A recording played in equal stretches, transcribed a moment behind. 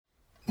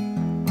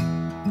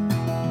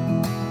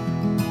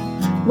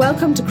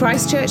Welcome to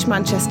Christchurch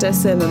Manchester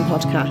Sermon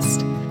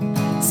Podcast.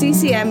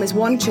 CCM is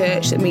one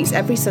church that meets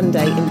every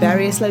Sunday in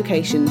various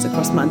locations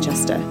across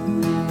Manchester.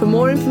 For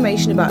more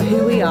information about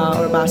who we are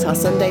or about our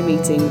Sunday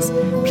meetings,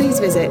 please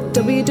visit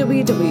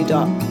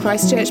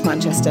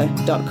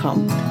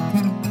www.christchurchmanchester.com.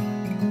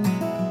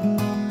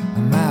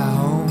 My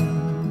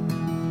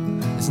home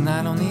is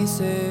not on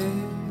this earth,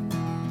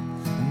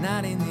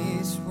 not in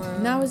this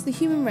world. Now, as the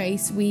human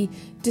race, we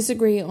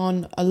disagree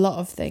on a lot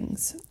of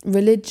things.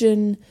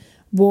 Religion,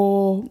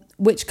 war,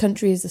 which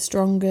country is the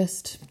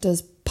strongest,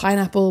 does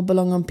pineapple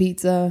belong on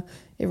pizza?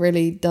 It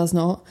really does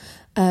not.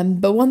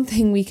 But one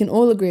thing we can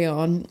all agree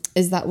on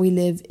is that we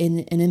live in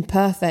an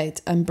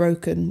imperfect and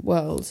broken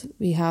world.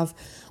 We have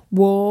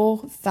war,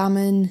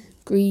 famine,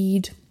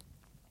 greed,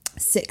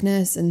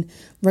 sickness and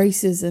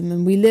racism,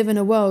 and we live in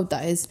a world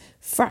that is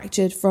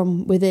fractured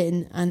from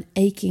within and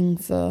aching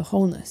for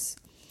wholeness.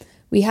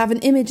 We have an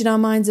image in our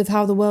minds of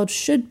how the world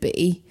should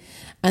be,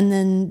 and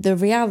then the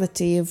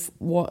reality of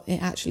what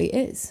it actually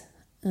is.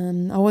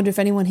 I wonder if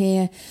anyone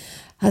here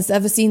has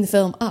ever seen the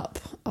film Up.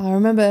 I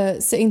remember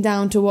sitting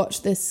down to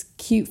watch this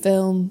cute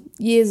film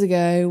years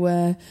ago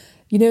where,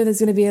 you know, there's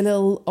going to be a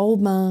little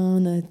old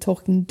man, a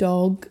talking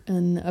dog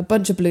and a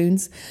bunch of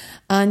balloons.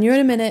 And you're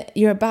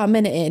about a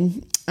minute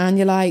in and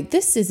you're like,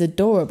 this is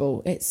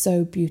adorable. It's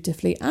so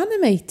beautifully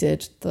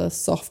animated. The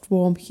soft,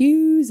 warm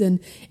hues and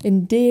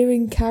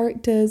endearing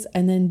characters.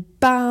 And then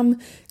bam,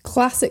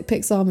 classic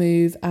Pixar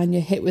move and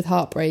you're hit with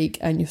heartbreak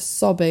and you're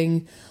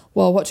sobbing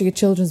while watching a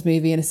children's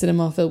movie in a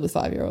cinema filled with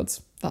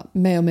 5-year-olds. That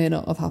may or may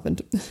not have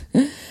happened.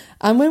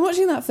 And when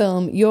watching that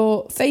film,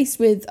 you're faced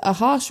with a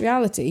harsh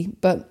reality,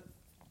 but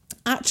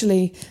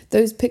actually,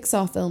 those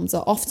Pixar films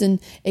are often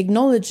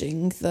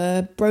acknowledging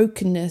the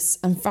brokenness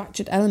and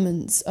fractured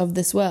elements of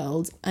this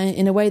world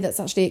in a way that's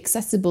actually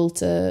accessible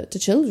to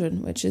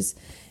children, which is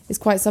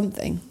quite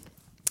something.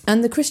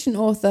 And the Christian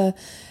author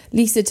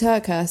Lysa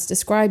TerKeurst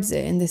describes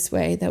it in this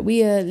way, that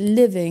we are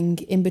living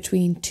in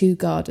between two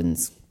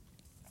gardens.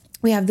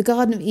 We have the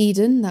Garden of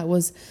Eden that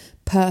was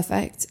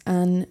perfect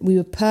and we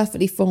were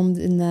perfectly formed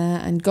in there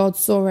and God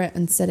saw it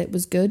and said it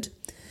was good.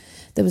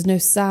 There was no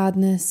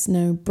sadness,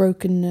 no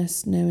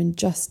brokenness, no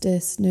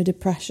injustice, no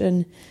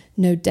depression,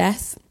 no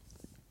death.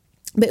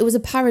 But it was a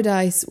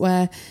paradise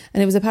where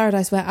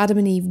Adam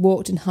and Eve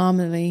walked in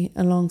harmony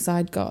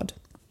alongside God.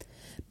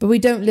 But we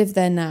don't live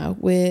there now.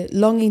 We're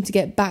longing to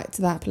get back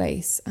to that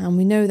place. And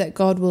we know that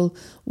God will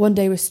one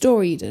day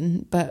restore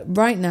Eden. But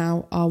right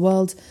now, our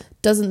world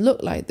doesn't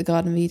look like the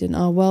Garden of Eden.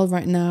 Our world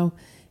right now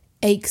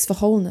aches for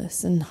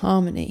wholeness and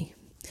harmony.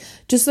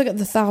 Just look at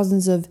the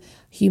thousands of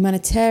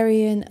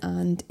humanitarian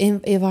and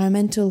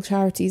environmental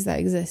charities that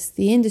exist,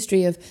 the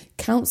industry of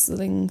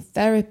counselling,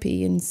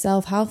 therapy and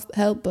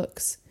self-help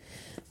books.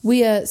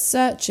 We are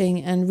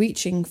searching and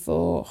reaching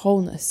for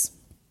wholeness.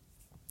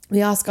 We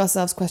ask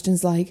ourselves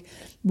questions like,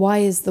 why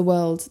is the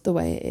world the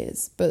way it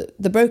is? But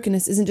the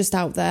brokenness isn't just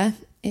out there,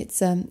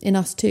 it's in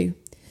us too.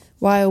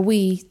 Why are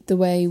we the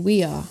way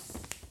we are?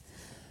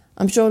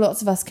 I'm sure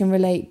lots of us can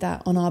relate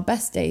that on our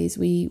best days,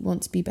 we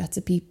want to be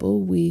better people,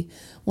 we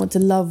want to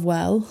love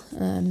well,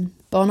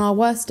 but on our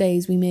worst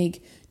days, we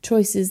make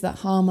choices that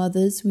harm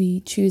others, we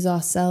choose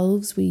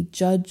ourselves, we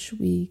judge,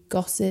 we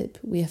gossip,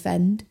 we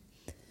offend.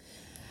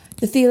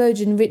 The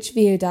theologian Rich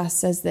Viodas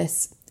says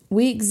this: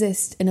 we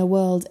exist in a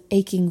world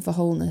aching for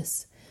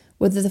wholeness,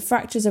 whether the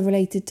fractures are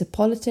related to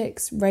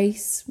politics,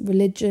 race,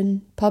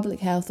 religion, public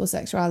health or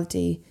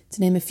sexuality,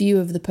 to name a few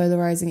of the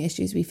polarising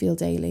issues we feel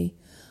daily.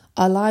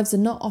 Our lives are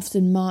not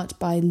often marked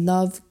by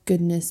love,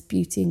 goodness,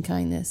 beauty and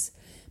kindness,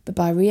 but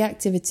by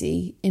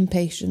reactivity,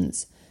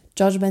 impatience,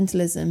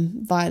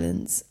 judgmentalism,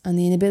 violence, and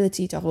the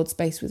inability to hold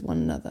space with one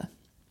another.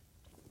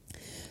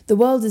 The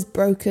world is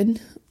broken,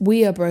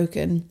 we are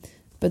broken,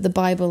 but the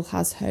Bible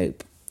has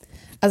hope.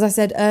 As I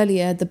said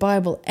earlier, the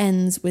Bible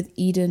ends with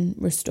Eden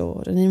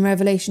restored. And in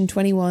Revelation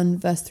 21,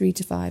 verse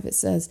 3-5, it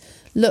says,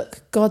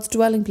 "Look, God's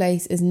dwelling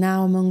place is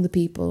now among the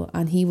people,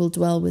 and he will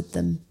dwell with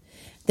them.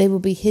 They will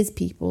be his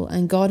people,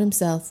 and God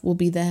himself will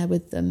be there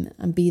with them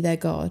and be their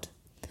God.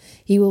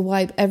 He will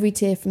wipe every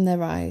tear from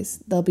their eyes.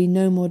 There'll be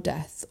no more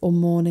death, or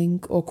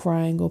mourning, or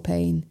crying, or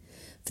pain.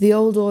 For the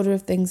old order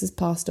of things has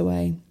passed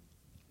away.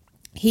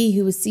 He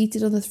who was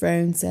seated on the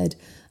throne said,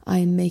 I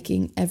am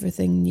making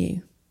everything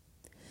new."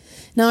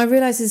 Now, I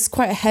realise this is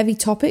quite a heavy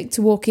topic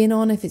to walk in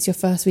on if it's your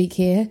first week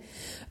here,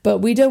 but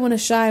we don't want to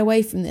shy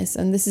away from this.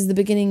 And this is the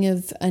beginning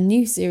of a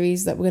new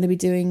series that we're going to be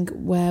doing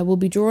where we'll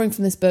be drawing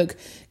from this book,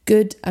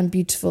 Good and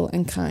Beautiful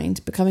and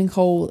Kind, Becoming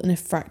Whole in a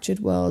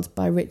Fractured World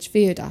by Rich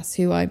Viodas,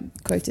 who I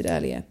quoted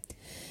earlier.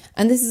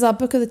 And this is our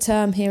book of the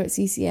term here at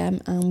CCM,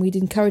 and we'd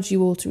encourage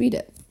you all to read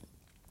it.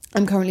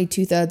 I'm currently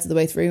 2/3 of the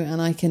way through and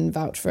I can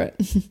vouch for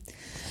it.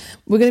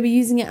 We're going to be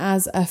using it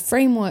as a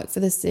framework for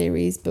this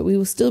series, but we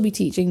will still be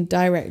teaching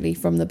directly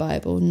from the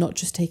Bible, not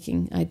just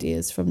taking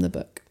ideas from the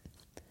book.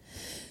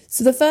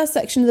 So the first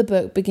section of the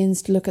book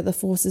begins to look at the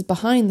forces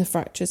behind the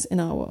fractures in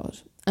our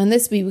world. And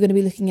this week we're going to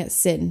be looking at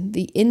sin,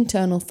 the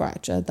internal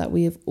fracture that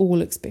we have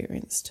all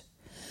experienced.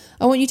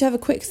 I want you to have a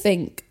quick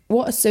think.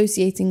 What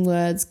associating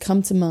words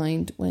come to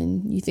mind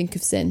when you think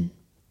of sin?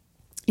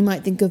 You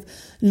might think of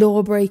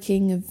law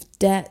breaking, of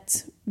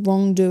debt,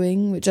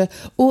 wrongdoing, which are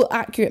all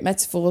accurate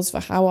metaphors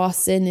for how our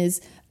sin is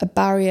a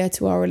barrier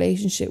to our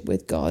relationship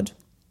with God.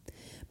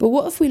 But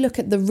what if we look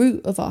at the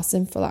root of our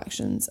sinful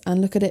actions and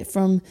look at it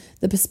from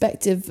the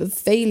perspective of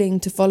failing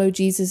to follow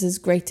Jesus'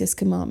 greatest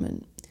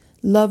commandment?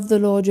 Love the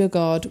Lord your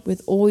God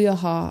with all your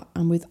heart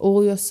and with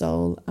all your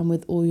soul and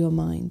with all your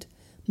mind.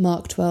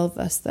 Mark 12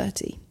 verse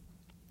 30.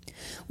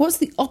 What's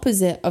the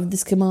opposite of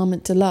this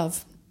commandment to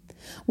love?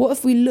 What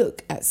if we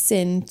look at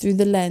sin through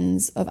the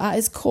lens of, at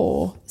its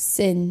core,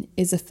 sin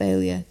is a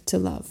failure to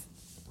love?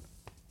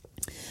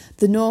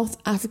 The North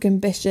African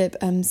bishop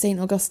St.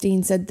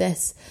 Augustine said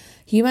this: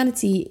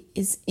 humanity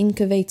is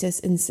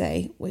incurvatus in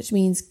se, which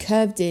means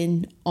curved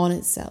in on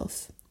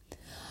itself.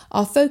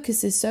 Our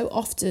focus is so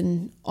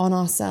often on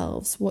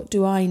ourselves. What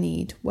do I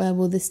need? Where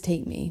will this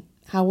take me?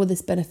 How will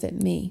this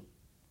benefit me?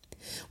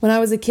 When I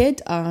was a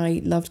kid,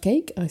 I loved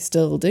cake. I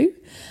still do.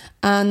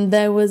 And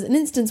there was an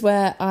instance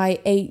where I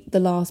ate the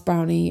last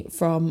brownie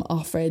from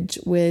our fridge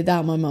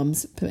without my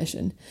mum's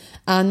permission.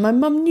 And my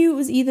mum knew it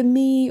was either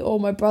me or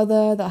my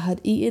brother that had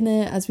eaten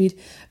it, as we'd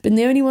been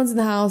the only ones in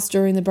the house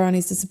during the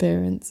brownie's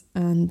disappearance.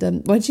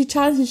 And when she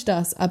challenged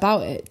us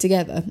about it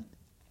together,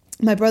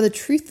 my brother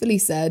truthfully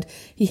said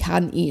he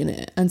hadn't eaten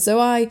it. And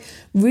so I,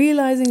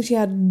 realising she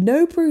had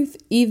no proof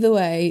either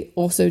way,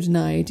 also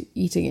denied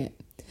eating it.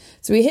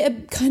 So we hit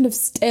a kind of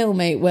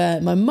stalemate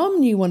where my mum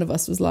knew one of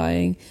us was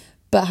lying,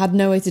 but had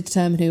no way to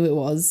determine who it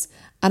was.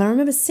 And I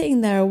remember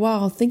sitting there a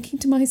while thinking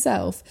to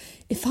myself,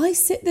 if I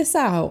sit this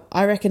out,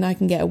 I reckon I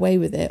can get away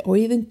with it, or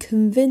even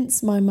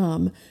convince my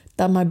mum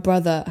that my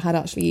brother had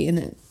actually eaten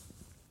it.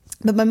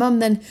 But my mum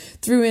then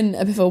threw in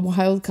a bit of a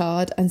wild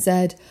card and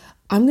said,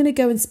 I'm going to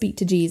go and speak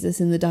to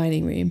Jesus in the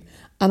dining room.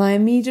 And I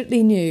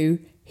immediately knew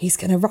he's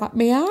going to rat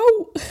me out.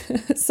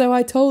 So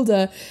I told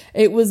her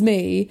it was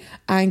me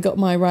and got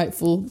my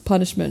rightful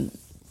punishment.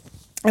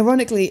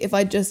 Ironically, if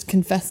I just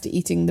confessed to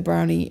eating the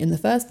brownie in the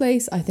first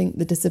place, I think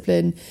the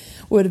discipline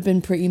would have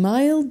been pretty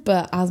mild.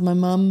 But as my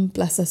mum,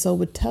 bless her soul,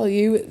 would tell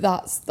you,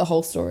 that's the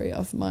whole story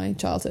of my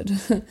childhood.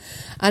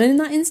 And in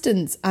that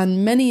instance,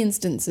 and many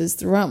instances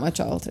throughout my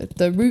childhood,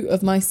 the root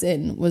of my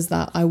sin was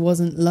that I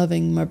wasn't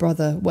loving my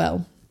brother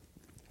well.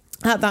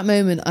 At that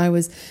moment, I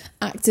was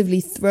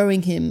actively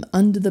throwing him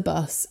under the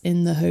bus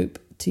in the hope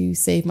to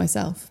save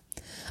myself.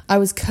 I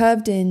was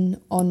curved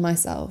in on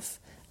myself,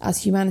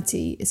 as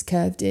humanity is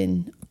curved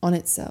in on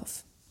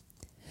itself.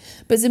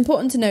 But it's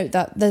important to note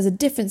that there's a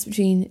difference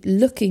between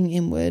looking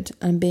inward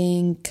and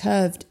being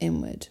curved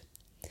inward.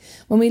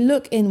 When we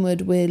look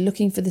inward, we're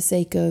looking for the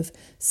sake of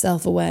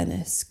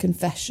self-awareness,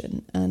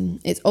 confession,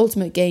 and its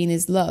ultimate gain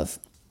is love.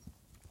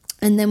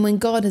 And then when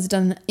God has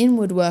done an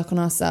inward work on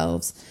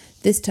ourselves,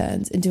 this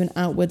turns into an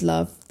outward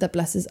love that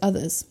blesses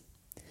others.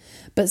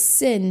 But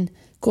sin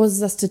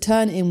causes us to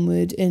turn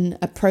inward in an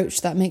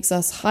approach that makes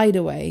us hide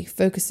away,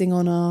 focusing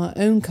on our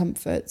own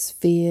comforts,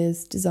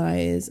 fears,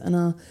 desires, and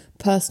our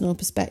personal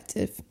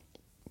perspective.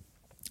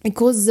 It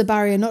causes a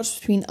barrier not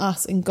just between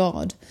us and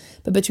God,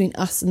 but between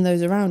us and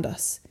those around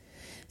us.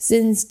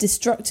 Sin's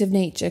destructive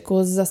nature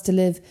causes us to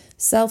live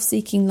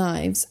self-seeking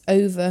lives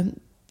over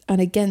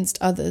and against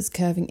others,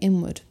 curving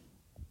inward.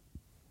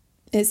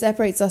 It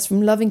separates us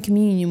from loving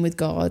communion with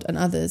God and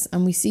others,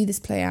 and we see this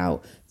play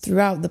out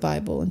throughout the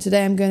Bible. And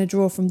today I'm going to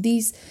draw from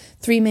these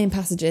three main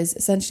passages,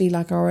 essentially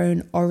like our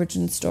own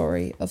origin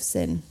story of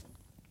sin.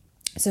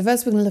 So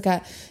first we're going to look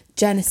at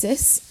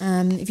Genesis.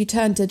 If you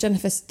turn to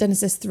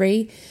Genesis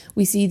 3,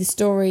 we see the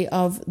story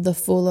of the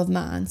fall of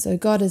man. So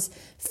God has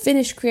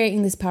finished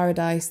creating this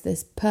paradise,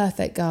 this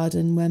perfect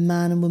garden where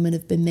man and woman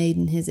have been made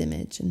in his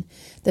image. And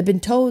they've been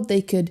told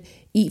they could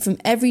eat from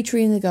every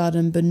tree in the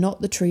garden, but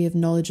not the tree of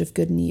knowledge of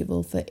good and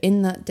evil. For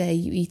in that day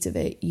you eat of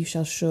it, you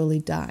shall surely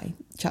die.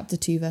 Chapter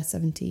 2, verse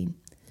 17.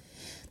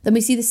 Then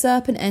we see the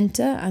serpent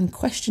enter and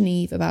question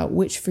Eve about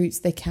which fruits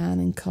they can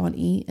and can't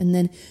eat, and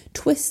then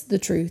twist the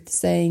truth,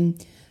 saying,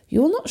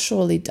 you will not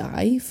surely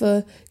die,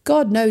 for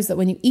God knows that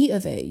when you eat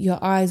of it,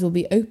 your eyes will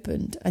be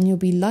opened, and you'll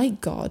be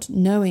like God,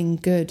 knowing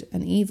good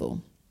and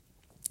evil.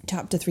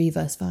 Chapter 3,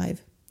 verse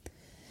 5.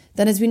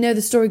 Then as we know,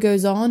 the story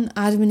goes on,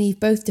 Adam and Eve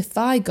both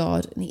defy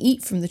God and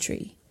eat from the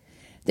tree.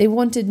 They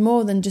wanted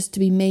more than just to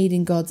be made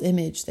in God's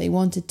image. They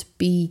wanted to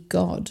be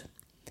God.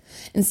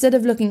 Instead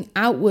of looking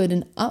outward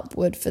and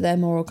upward for their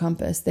moral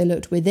compass, they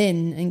looked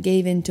within and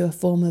gave in to a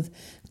form of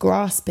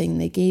grasping.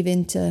 They gave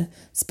in to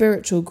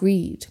spiritual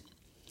greed.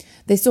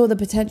 They saw the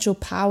potential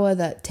power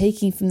that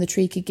taking from the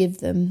tree could give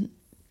them.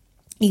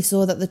 Eve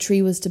saw that the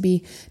tree was to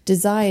be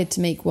desired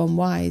to make one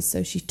wise,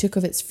 so she took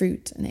of its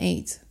fruit and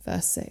ate.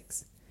 Verse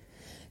 6.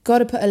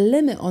 God had put a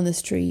limit on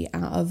this tree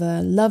out of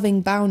a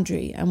loving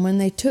boundary, and when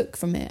they took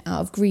from it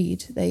out of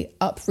greed, they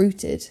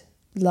uprooted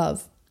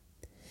love.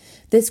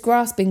 This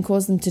grasping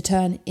caused them to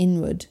turn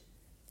inward.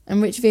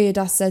 And Rich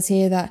Viridas says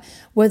here that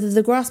whether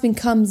the grasping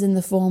comes in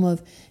the form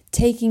of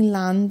taking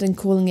land and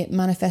calling it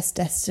manifest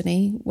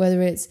destiny,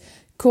 whether it's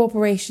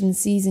corporations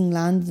seizing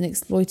land and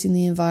exploiting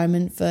the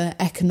environment for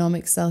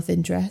economic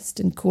self-interest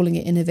and calling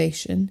it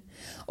innovation,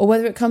 or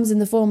whether it comes in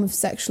the form of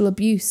sexual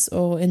abuse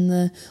or in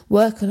the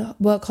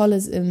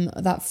workaholism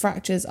that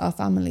fractures our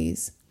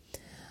families.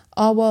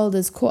 Our world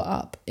is caught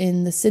up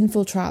in the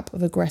sinful trap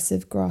of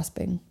aggressive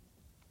grasping.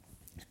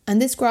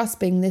 And this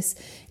grasping, this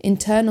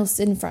internal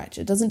sin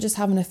fracture, doesn't just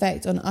have an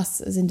effect on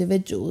us as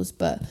individuals,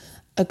 but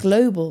a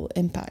global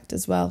impact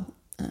as well.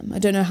 I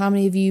don't know how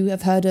many of you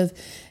have heard of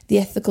the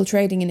Ethical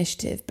Trading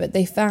Initiative, but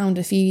they found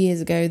a few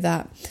years ago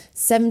that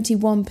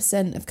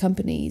 71% of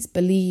companies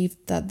believed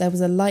that there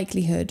was a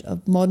likelihood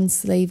of modern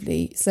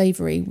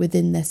slavery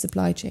within their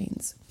supply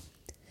chains.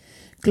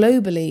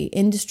 Globally,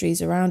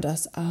 industries around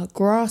us are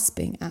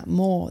grasping at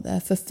more. They're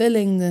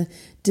fulfilling the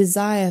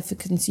desire for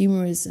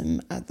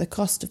consumerism at the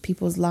cost of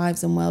people's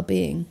lives and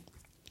well-being.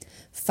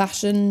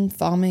 Fashion,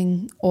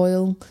 farming,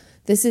 oil.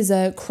 This is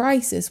a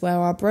crisis where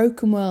our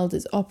broken world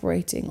is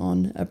operating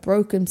on a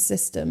broken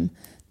system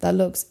that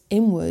looks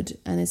inward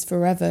and is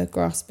forever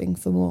grasping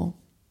for more.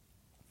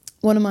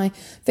 One of my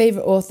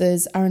favourite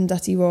authors,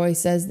 Arundhati Roy,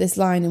 says this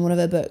line in one of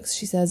her books.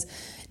 She says,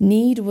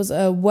 "Need was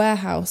a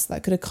warehouse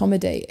that could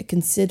accommodate a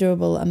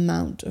considerable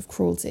amount of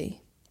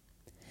cruelty."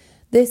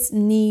 This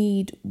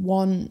need,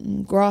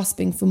 one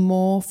grasping for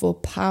more, for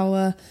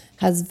power,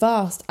 has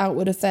vast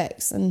outward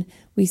effects, and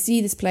we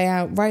see this play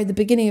out right at the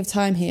beginning of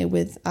time here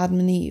with Adam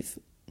and Eve.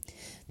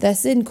 Their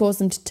sin caused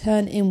them to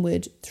turn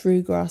inward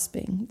through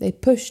grasping. They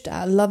pushed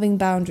at a loving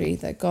boundary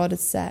that God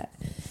had set,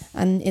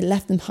 and it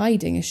left them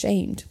hiding,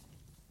 ashamed.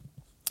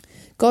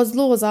 God's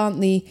laws aren't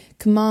the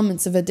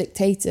commandments of a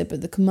dictator,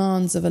 but the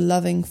commands of a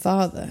loving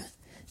Father,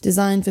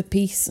 designed for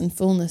peace and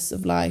fullness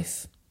of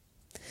life.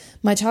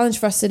 My challenge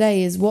for us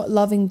today is, what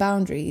loving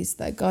boundaries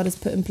that God has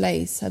put in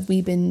place have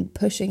we been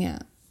pushing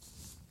at?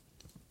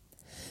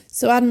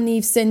 So Adam and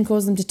Eve's sin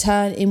caused them to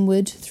turn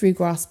inward through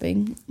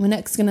grasping. We're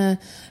next going to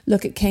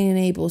look at Cain and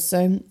Abel.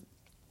 So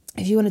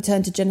if you want to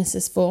turn to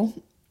Genesis 4,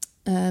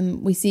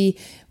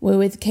 we're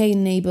with Cain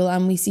and Abel,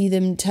 and we see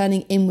them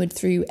turning inward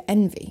through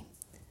envy.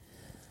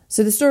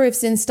 So the story of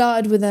sin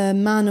started with a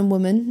man and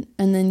woman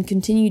and then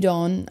continued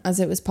on as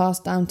it was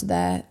passed down to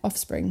their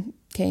offspring,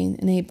 Cain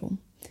and Abel.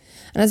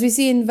 And as we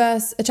see in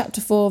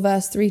chapter 4,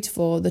 verse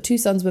 3-4, the two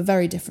sons were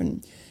very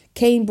different.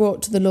 Cain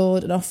brought to the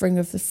Lord an offering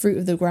of the fruit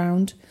of the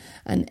ground,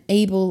 and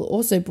Abel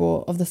also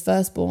brought of the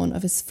firstborn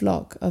of his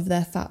flock of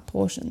their fat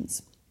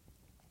portions.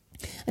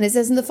 And it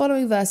says in the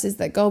following verses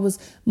that God was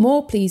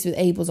more pleased with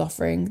Abel's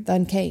offering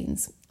than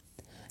Cain's.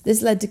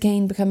 This led to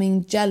Cain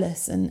becoming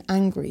jealous and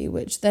angry,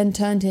 which then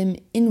turned him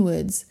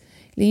inwards,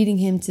 leading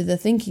him to the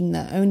thinking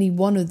that only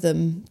one of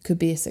them could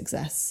be a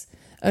success.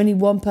 Only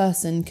one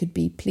person could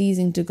be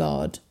pleasing to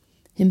God,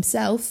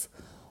 himself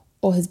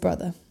or his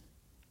brother.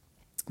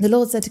 The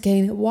Lord said to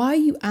Cain, "Why are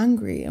you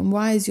angry, and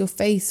why is your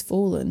face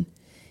fallen?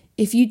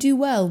 If you do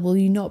well, will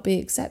you not be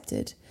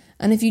accepted?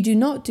 And if you do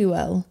not do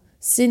well,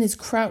 sin is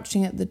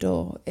crouching at the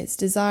door. Its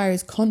desire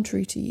is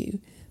contrary to you,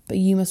 but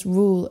you must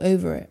rule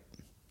over it."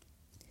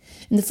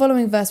 In the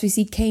following verse, we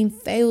see Cain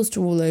fails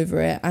to rule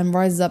over it and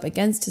rises up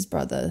against his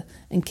brother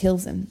and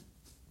kills him.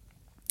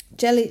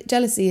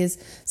 Jealousy is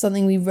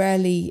something we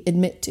rarely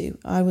admit to.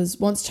 I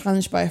was once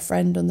challenged by a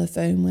friend on the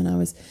phone when I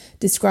was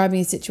describing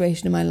a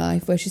situation in my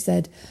life where she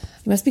said,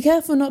 "You must be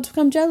careful not to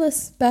become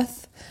jealous,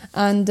 Beth."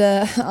 And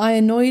I,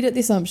 annoyed at the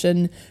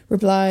assumption,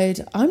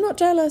 replied, "I'm not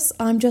jealous,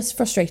 I'm just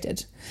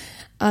frustrated."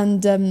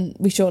 And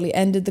we shortly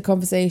ended the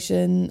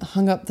conversation,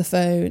 hung up the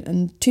phone,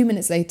 and 2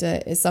 minutes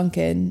later it sunk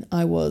in.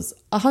 I was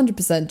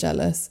 100%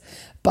 jealous,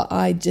 but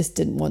I just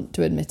didn't want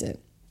to admit it.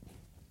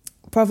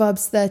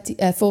 Proverbs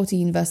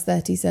 14 verse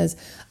 30 says,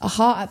 "A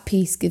heart at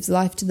peace gives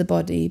life to the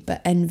body,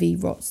 but envy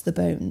rots the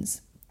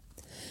bones."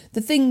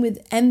 The thing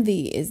with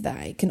envy is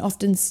that it can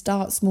often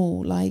start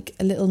small, like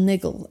a little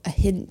niggle, a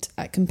hint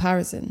at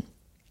comparison.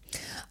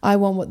 I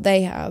want what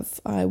they have.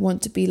 I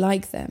want to be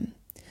like them.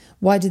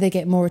 Why do they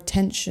get more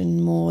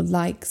attention, more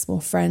likes,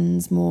 more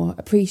friends, more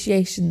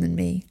appreciation than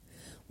me?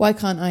 Why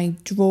can't I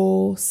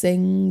draw,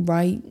 sing,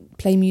 write,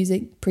 play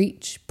music,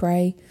 preach,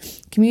 pray,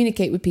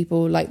 communicate with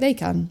people like they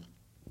can?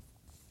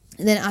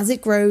 And then as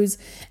it grows,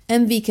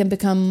 envy can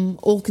become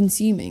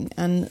all-consuming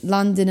and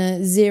land in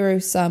a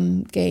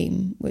zero-sum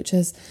game, which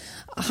has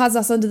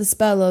us under the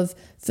spell of,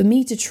 for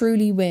me to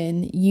truly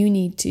win, you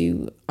need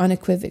to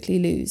unequivocally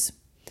lose.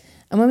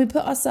 And when we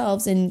put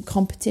ourselves in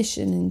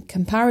competition and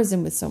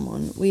comparison with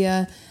someone, we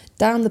are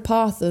down the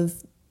path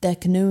of there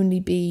can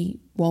only be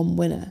one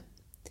winner.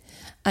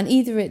 And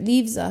either it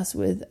leaves us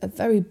with a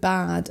very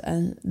bad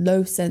and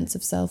low sense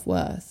of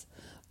self-worth,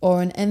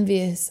 or an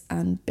envious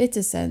and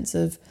bitter sense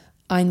of,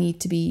 I need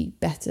to be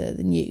better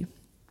than you.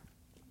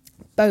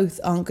 Both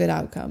aren't good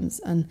outcomes,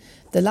 and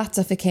the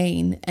latter for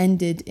Cain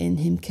ended in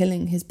him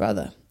killing his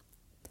brother.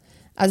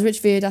 As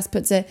Rich Vierdas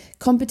puts it,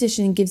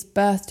 competition gives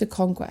birth to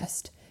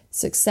conquest.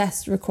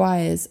 Success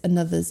requires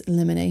another's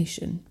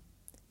elimination.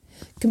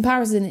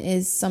 Comparison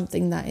is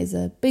something that is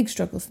a big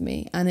struggle for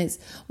me, and it's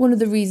one of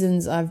the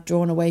reasons I've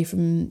drawn away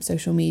from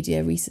social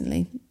media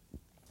recently.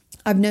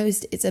 I've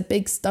noticed it's a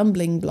big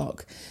stumbling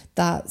block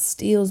that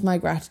steals my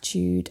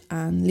gratitude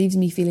and leaves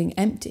me feeling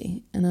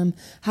empty. And I'm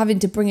having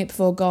to bring it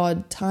before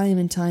God time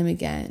and time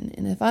again.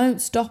 And if I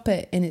don't stop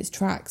it in its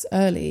tracks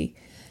early,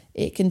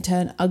 it can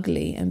turn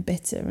ugly and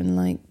bitter. And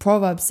like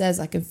Proverbs says,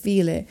 I can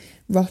feel it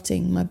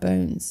rotting my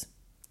bones.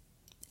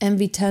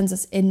 Envy turns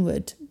us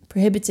inward,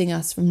 prohibiting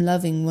us from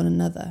loving one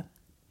another.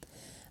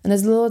 And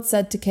as the Lord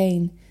said to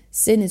Cain,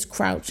 sin is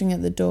crouching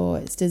at the door.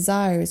 Its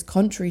desire is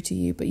contrary to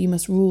you, but you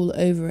must rule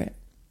over it.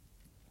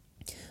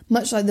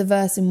 Much like the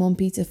verse in 1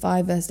 Peter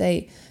 5 verse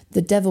 8,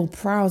 the devil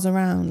prowls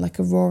around like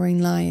a roaring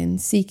lion,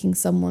 seeking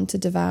someone to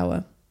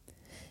devour.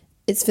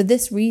 It's for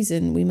this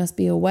reason we must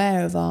be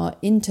aware of our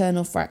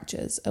internal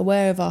fractures,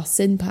 aware of our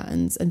sin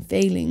patterns and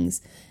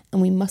failings,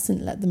 and we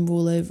mustn't let them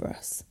rule over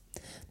us.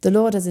 The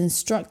Lord has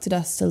instructed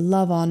us to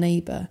love our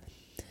neighbour.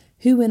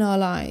 Who in our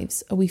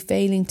lives are we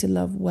failing to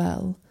love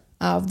well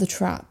out of the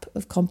trap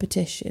of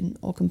competition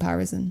or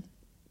comparison?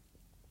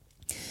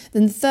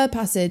 Then the third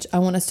passage I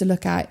want us to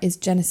look at is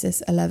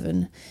Genesis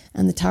 11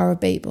 and the Tower of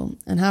Babel,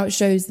 and how it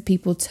shows the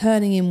people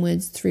turning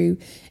inwards through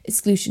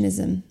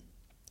exclusionism.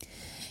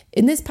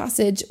 In this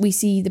passage, we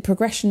see the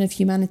progression of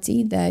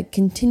humanity. They're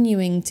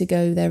continuing to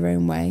go their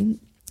own way,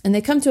 and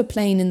they come to a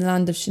plain in the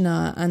land of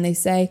Shinar, and they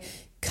say,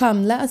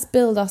 "Come, let us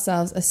build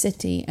ourselves a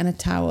city and a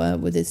tower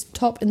with its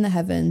top in the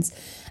heavens,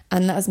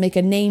 and let us make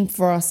a name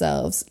for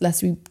ourselves,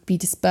 lest we be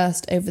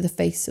dispersed over the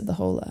face of the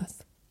whole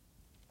earth."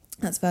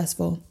 That's verse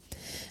 4.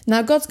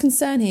 Now, God's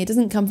concern here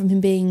doesn't come from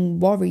him being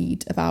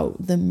worried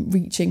about them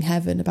reaching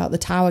heaven, about the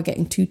tower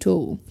getting too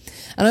tall.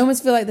 And I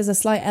almost feel like there's a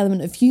slight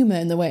element of humour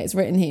in the way it's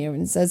written here.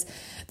 And it says,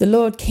 "The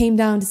Lord came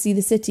down to see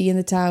the city and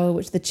the tower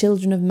which the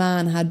children of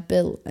man had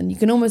built." And you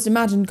can almost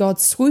imagine God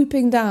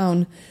swooping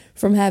down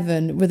from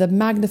heaven with a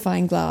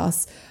magnifying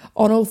glass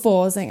on all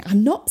fours saying,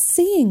 "I'm not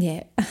seeing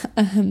it."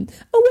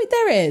 Oh, wait,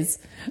 there it is.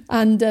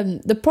 And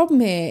the problem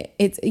here,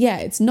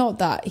 it's not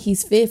that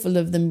he's fearful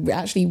of them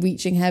actually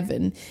reaching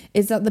heaven.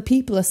 It's that the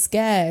people are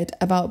scared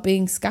about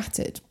being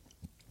scattered,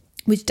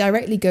 which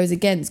directly goes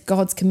against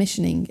God's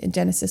commissioning in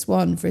Genesis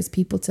 1 for his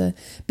people to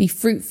be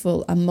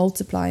fruitful and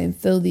multiply and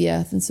fill the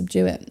earth and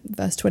subdue it,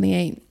 verse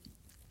 28.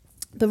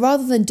 But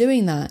rather than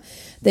doing that,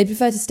 they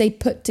prefer to stay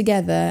put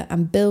together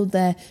and build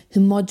their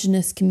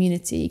homogenous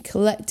community.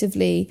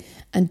 Collectively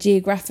and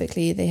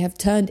geographically, they have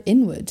turned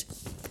inward,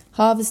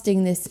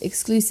 harvesting this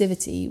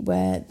exclusivity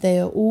where they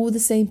are all the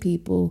same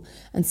people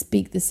and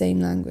speak the same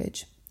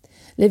language.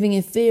 Living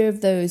in fear of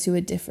those who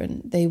are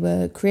different, they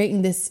were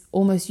creating this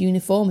almost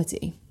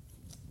uniformity.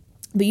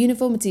 But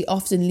uniformity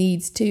often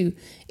leads to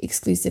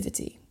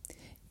exclusivity.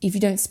 If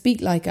you don't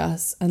speak like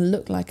us and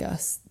look like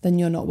us, then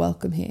you're not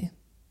welcome here.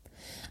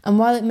 And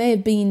while it may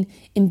have been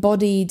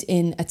embodied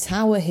in a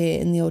tower here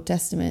in the Old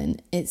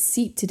Testament, it's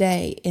seeped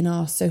today in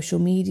our social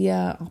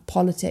media, our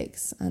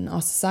politics, and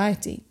our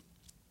society.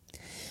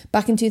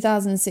 Back in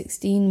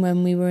 2016,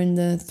 when we were in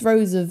the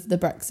throes of the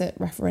Brexit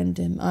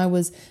referendum, I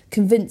was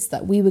convinced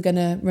that we were going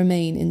to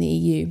remain in the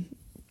EU.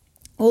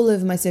 All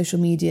over my social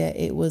media,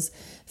 it was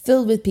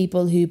filled with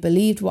people who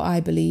believed what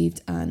I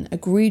believed and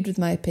agreed with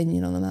my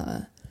opinion on the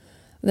matter.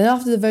 Then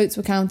after the votes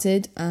were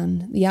counted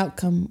and the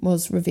outcome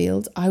was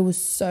revealed, I was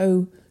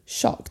so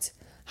shocked.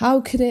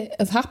 How could it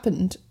have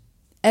happened?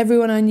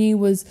 Everyone I knew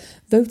was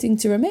voting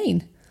to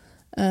remain.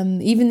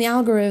 Even the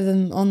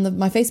algorithm on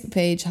my Facebook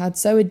page had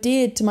so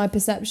adhered to my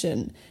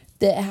perception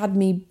that it had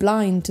me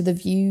blind to the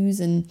views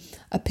and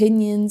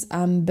opinions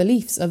and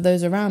beliefs of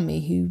those around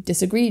me who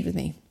disagreed with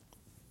me.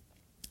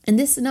 And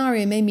this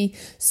scenario made me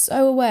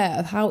so aware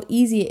of how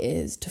easy it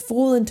is to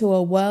fall into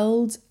a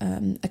world,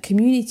 a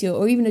community,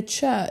 or even a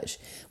church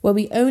where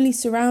we only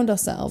surround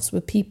ourselves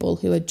with people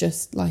who are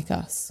just like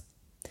us.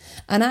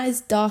 And at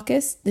its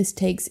darkest, this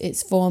takes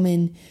its form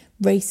in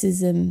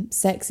racism,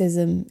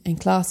 sexism, and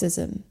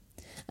classism.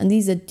 And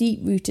these are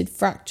deep-rooted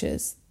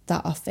fractures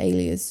that are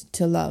failures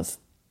to love.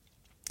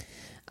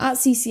 At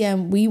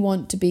CCM, we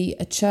want to be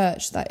a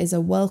church that is a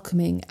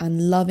welcoming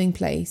and loving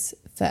place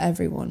for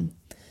everyone.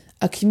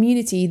 A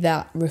community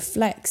that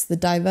reflects the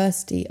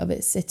diversity of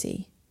its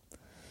city.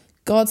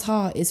 God's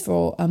heart is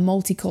for a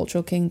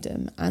multicultural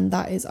kingdom, and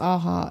that is our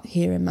heart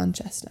here in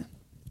Manchester.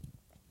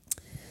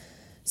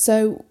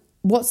 So,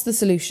 what's the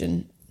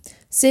solution?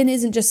 Sin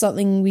isn't just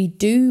something we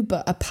do,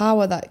 but a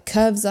power that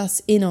curves us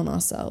in on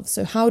ourselves.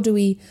 So how do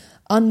we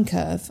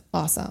uncurve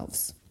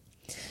ourselves?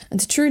 And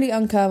to truly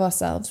uncurve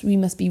ourselves, we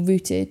must be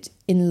rooted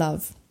in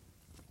love.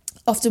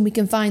 Often we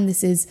can find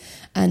this is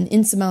an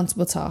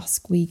insurmountable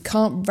task. We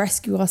can't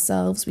rescue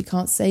ourselves. We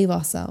can't save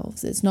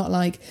ourselves. It's not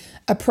like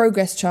a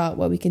progress chart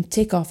where we can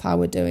tick off how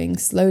we're doing,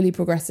 slowly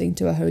progressing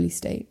to a holy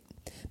state.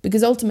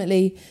 Because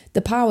ultimately,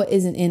 the power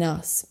isn't in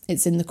us.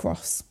 It's in the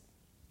cross.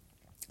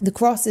 The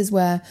cross is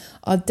where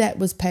our debt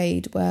was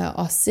paid, where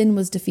our sin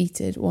was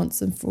defeated once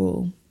and for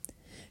all.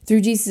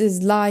 Through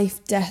Jesus'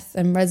 life, death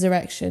and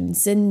resurrection,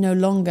 sin no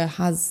longer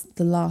has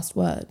the last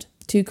word.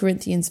 2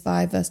 Corinthians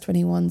 5 verse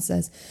 21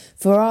 says,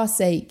 "For our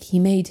sake he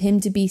made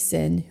him to be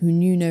sin who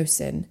knew no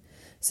sin,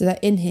 so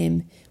that in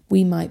him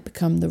we might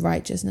become the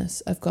righteousness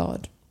of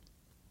God."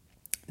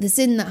 The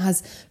sin that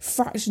has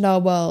fractured our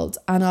world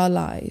and our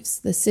lives,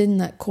 the sin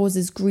that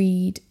causes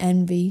greed,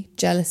 envy,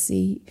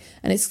 jealousy,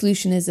 and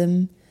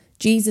exclusionism,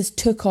 Jesus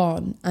took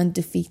on and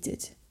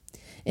defeated.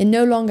 It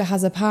no longer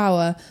has a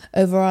power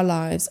over our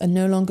lives and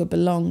no longer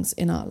belongs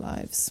in our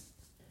lives.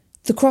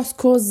 The cross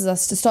causes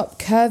us to stop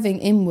curving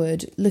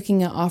inward,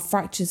 looking at our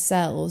fractured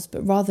selves,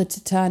 but rather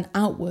to turn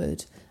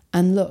outward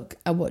and look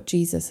at what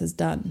Jesus has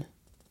done.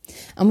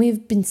 And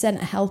we've been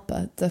sent a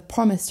helper. The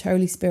promised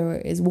Holy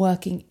Spirit is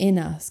working in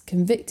us,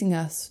 convicting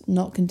us,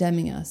 not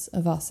condemning us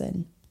of our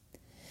sin.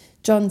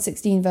 John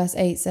 16 verse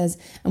 8 says,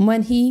 "And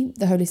when he,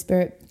 the Holy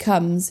Spirit,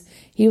 comes,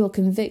 he will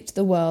convict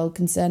the world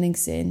concerning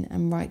sin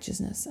and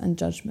righteousness and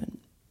judgment."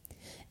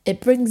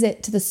 It brings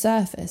it to the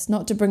surface,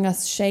 not to bring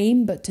us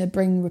shame, but to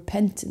bring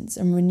repentance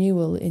and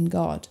renewal in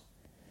God.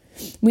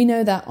 We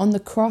know that on the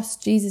cross,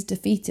 Jesus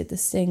defeated the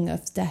sting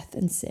of death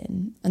and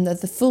sin, and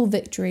that the full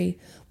victory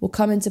will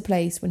come into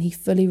place when he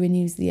fully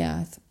renews the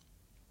earth.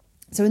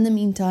 So in the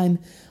meantime,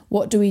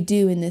 what do we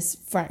do in this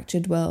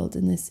fractured world,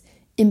 in this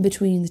in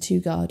between the two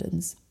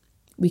gardens?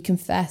 We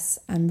confess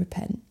and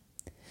repent.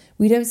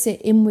 We don't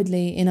sit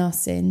inwardly in our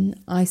sin,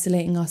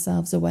 isolating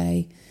ourselves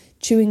away,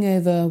 chewing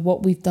over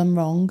what we've done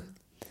wrong.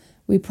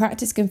 We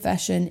practice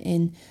confession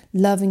in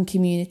love and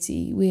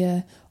community. We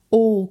are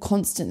all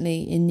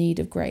constantly in need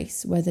of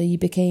grace, whether you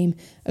became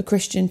a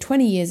Christian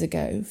 20 years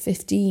ago,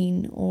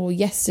 15, or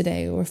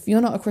yesterday, or if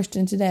you're not a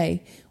Christian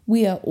today,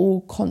 we are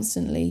all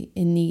constantly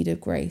in need of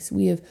grace.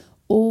 We have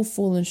all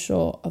fallen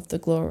short of the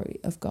glory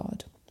of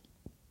God.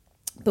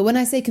 But when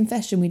I say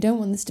confession, we don't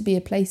want this to be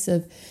a place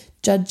of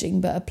judging,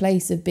 but a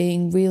place of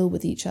being real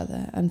with each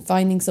other and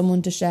finding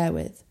someone to share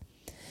with.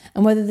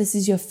 And whether this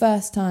is your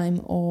first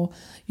time or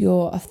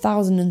your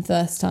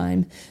 1,001st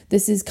time,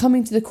 this is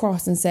coming to the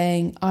cross and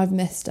saying, "I've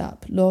messed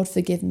up. Lord,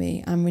 forgive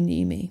me and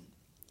renew me."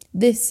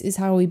 This is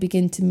how we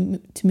begin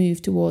to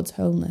move towards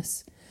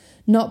wholeness.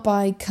 Not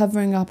by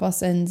covering up our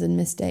sins and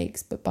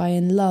mistakes, but by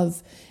in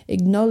love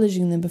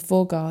acknowledging them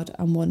before God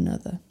and one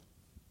another.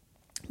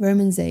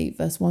 Romans 8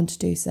 verse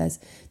 1-2 says,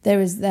 "There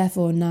is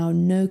therefore now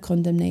no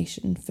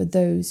condemnation for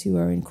those who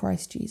are in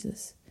Christ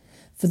Jesus.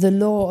 For the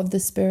law of the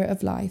Spirit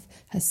of life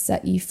has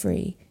set you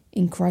free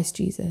in Christ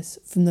Jesus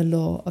from the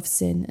law of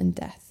sin and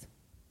death."